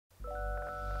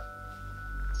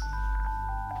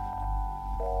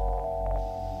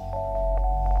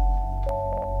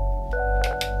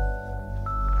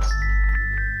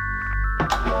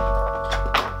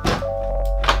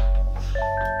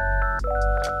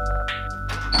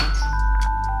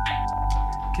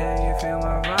feel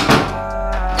my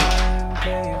vibe?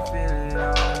 Can you feel it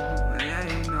all? Yeah,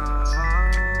 you know,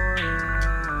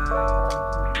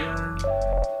 yeah.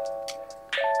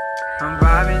 I'm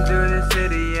vibing through the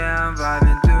city, yeah, I'm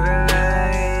vibing through LA.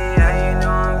 Yeah, you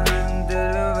know I'm cruising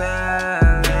through the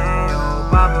valley. Oh,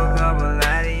 pop a couple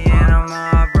laddie and I'm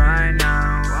up right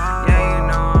now. Yeah, you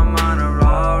know I'm on a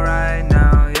roll right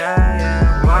now. Yeah,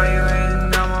 yeah. Why you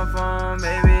waiting on my phone,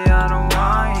 baby? I don't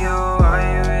want you. Why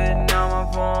you waiting on my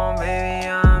phone, baby?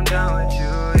 I'm done with you.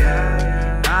 Yeah,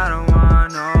 yeah. I don't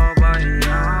want nobody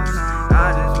else.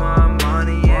 I just want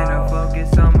money and to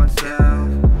focus on myself.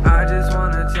 I just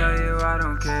wanna tell you I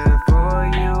don't care for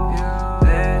you.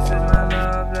 This is my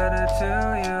love letter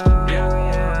to you.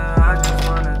 Yeah, I just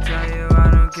wanna tell you I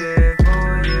don't care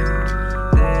for you.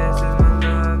 This is my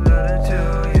love letter to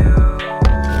you.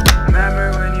 Remember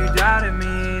when you doubted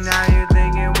me? Now you're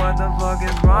thinking what the fuck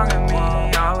is wrong with me?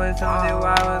 Always told you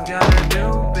I was gonna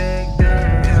do big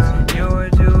things. You were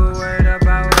too worried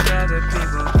about what other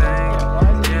people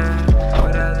think. Yeah,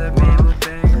 what other people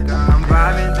think. I'm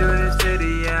vibing through the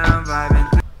city, yeah, I'm vibing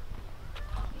through.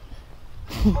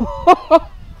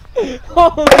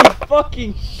 Holy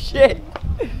fucking shit!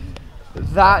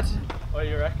 That. What do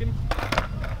you reckon?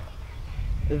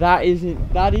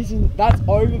 That's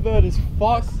overbird as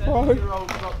fuck, bro. 7-year-old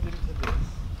dropped into this.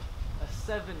 A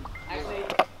 7. Actually,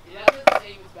 yeah, that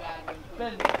seems bad.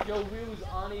 Ben, your wheels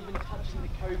aren't even touching the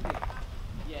coping.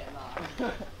 Yeah, nah.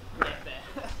 Yeah,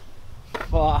 there.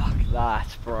 Fuck that,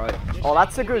 bro. Oh,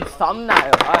 that's a good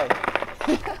thumbnail, hey.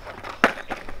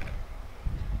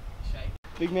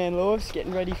 Big man Lewis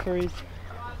getting ready for his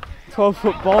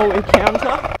 12-foot bowl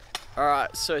encounter.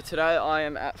 Alright, so today I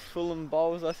am at Fulham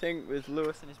Bowls, I think, with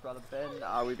Lewis and his brother Ben.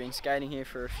 We've been skating here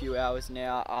for a few hours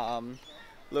now.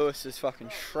 Lewis is fucking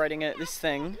shredding it. This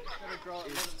thing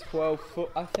is 12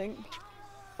 foot, I think,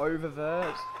 over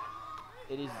vert.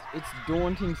 It's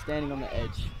daunting standing on the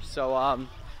edge. So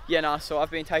so I've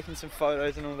been taking some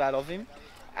photos and all that of him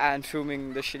and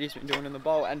filming the shit he's been doing in the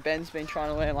bowl, and Ben's been trying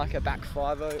to land like a back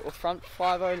 5-0 or front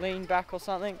 5-0 lean back or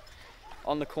something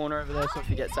on the corner over there, so if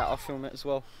he gets that I'll film it as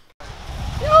well.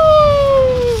 Yo!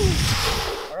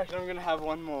 I reckon I'm gonna have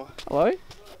one more. Hello?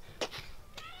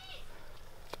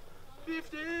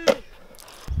 50!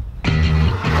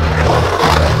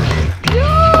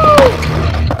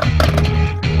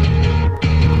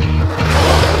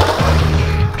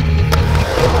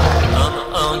 I'm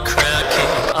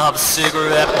uncracking of a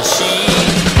cigarette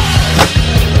machine.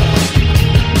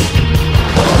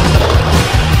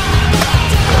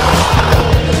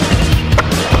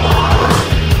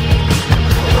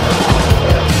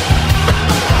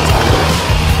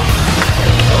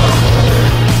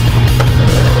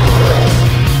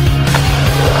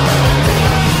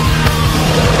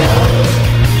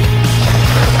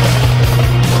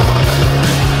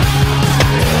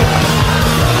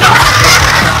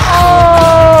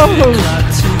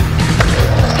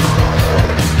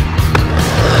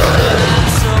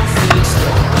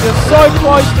 You're so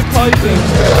close to coping.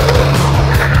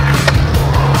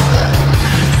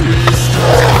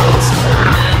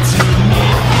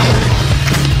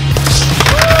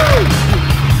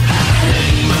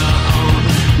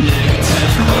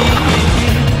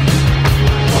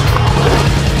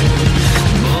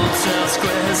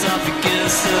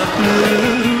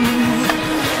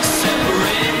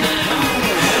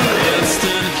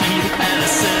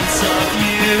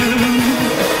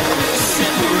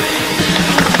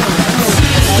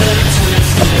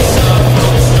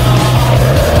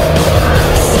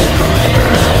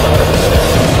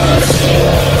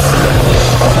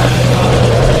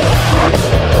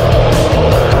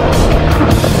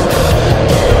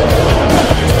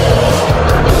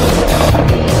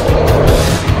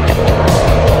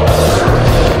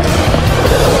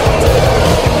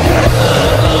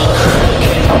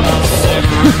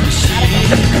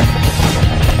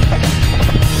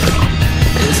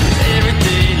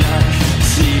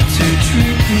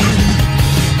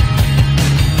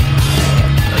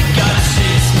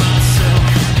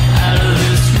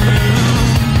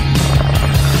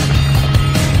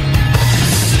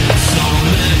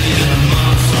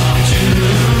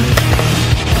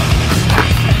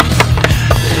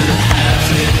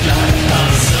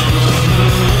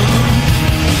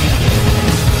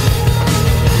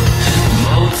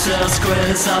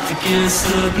 Squares off against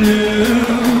the blue.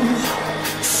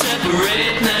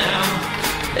 Separate now.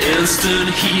 Instant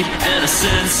heat and a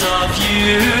sense of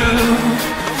you.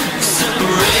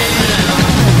 Separate now.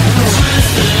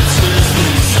 Twisted,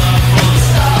 twisted, soft won't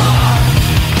stop.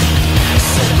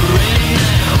 Separate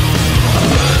now.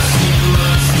 Mercy,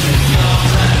 mercy, you're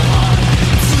my heart.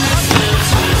 Twisted,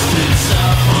 twisted,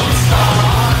 soft won't stop.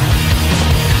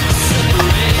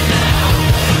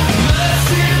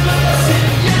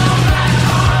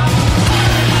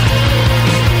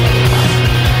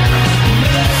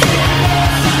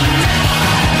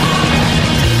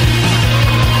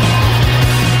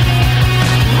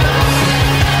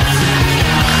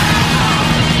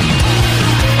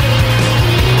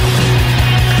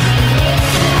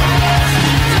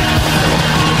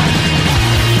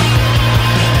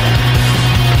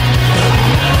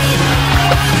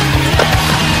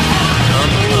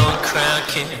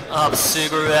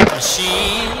 rap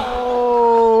machine.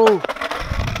 Oh!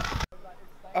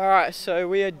 Alright, so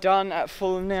we are done at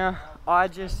Fulham now. I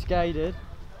just skated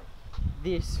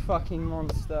this fucking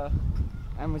monster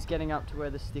and was getting up to where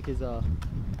the stickers are.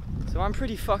 So I'm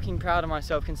pretty fucking proud of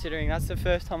myself considering that's the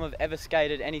first time I've ever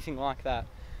skated anything like that.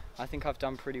 I think I've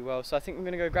done pretty well. So I think I'm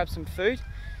gonna go grab some food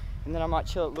and then I might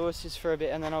chill at Lewis's for a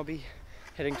bit and then I'll be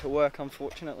heading to work,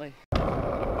 unfortunately. Yeah,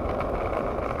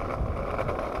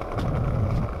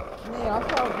 I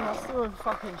felt I still have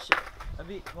fucking shit. A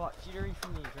bit like jittery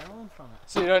from the adrenaline from it.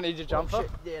 So you don't need your jumper?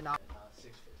 Yeah, no.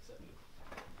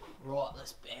 Right,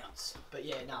 let's bounce. But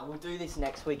yeah, no, we'll do this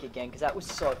next week again because that was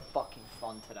so fucking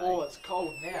fun today. Oh, it's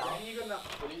cold now. Have you got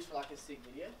enough footage for like a sick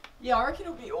video? Yeah, I reckon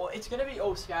it'll be all. It's gonna be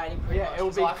all skating. Pretty much, It'll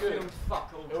be I good. filmed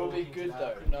fuck all. It will be talking good today, though.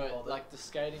 I couldn't be No, bothered. like the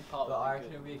skating part. But I will reckon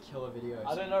be it'll good. be a killer video.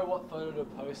 I don't know what photo to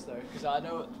post though, because I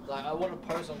know, like, I want to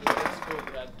post on the Facebook,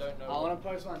 but I don't know. I want to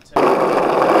post one too.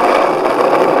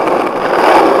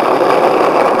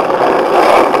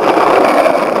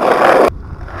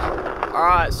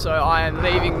 Alright, so I am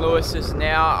leaving Lewis's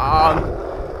now.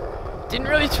 Didn't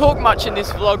really talk much in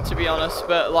this vlog to be honest,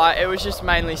 but like it was just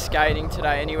mainly skating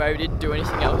today anyway. We didn't do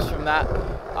anything else from that.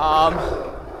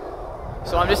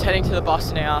 So I'm just heading to the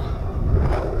bus now,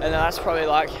 and then that's probably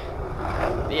like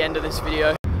the end of this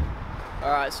video.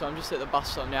 Alright, so I'm just at the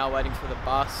bus stop now waiting for the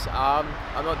bus. I'm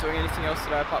not doing anything else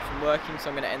today apart from working, so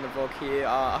I'm going to end the vlog here.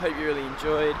 I hope you really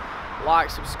enjoyed. Like,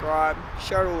 subscribe,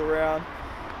 share it all around,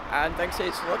 and thanks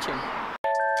heaps for watching.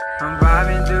 I'm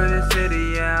vibing through the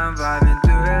city, yeah, I'm vibing